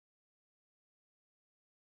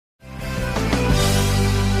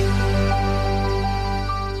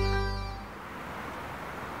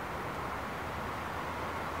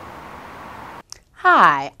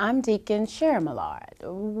Hi, I'm Deacon Sharon Millard,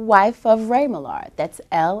 wife of Ray Millard. That's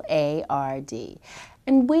L-A-R-D.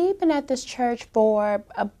 And we've been at this church for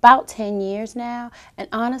about 10 years now, and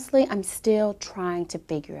honestly, I'm still trying to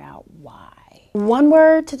figure out why. One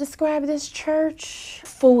word to describe this church: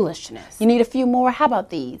 foolishness. You need a few more? How about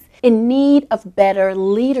these? In need of better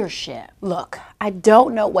leadership. Look, I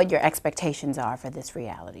don't know what your expectations are for this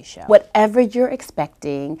reality show. Whatever you're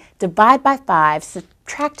expecting, divide by 5,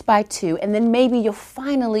 subtract by 2, and then maybe you'll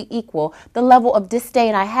finally equal the level of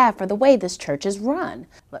disdain I have for the way this church is run.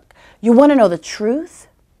 Look, you want to know the truth?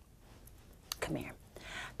 Come here.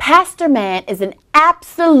 Pastor Man is an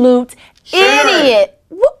absolute idiot.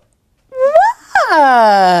 What?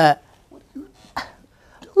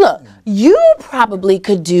 Look, you probably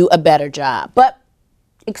could do a better job, but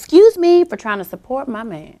excuse me for trying to support my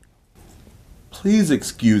man. Please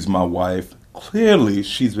excuse my wife. Clearly,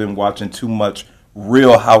 she's been watching too much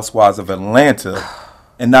Real Housewives of Atlanta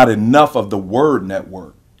and not enough of the Word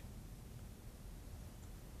Network.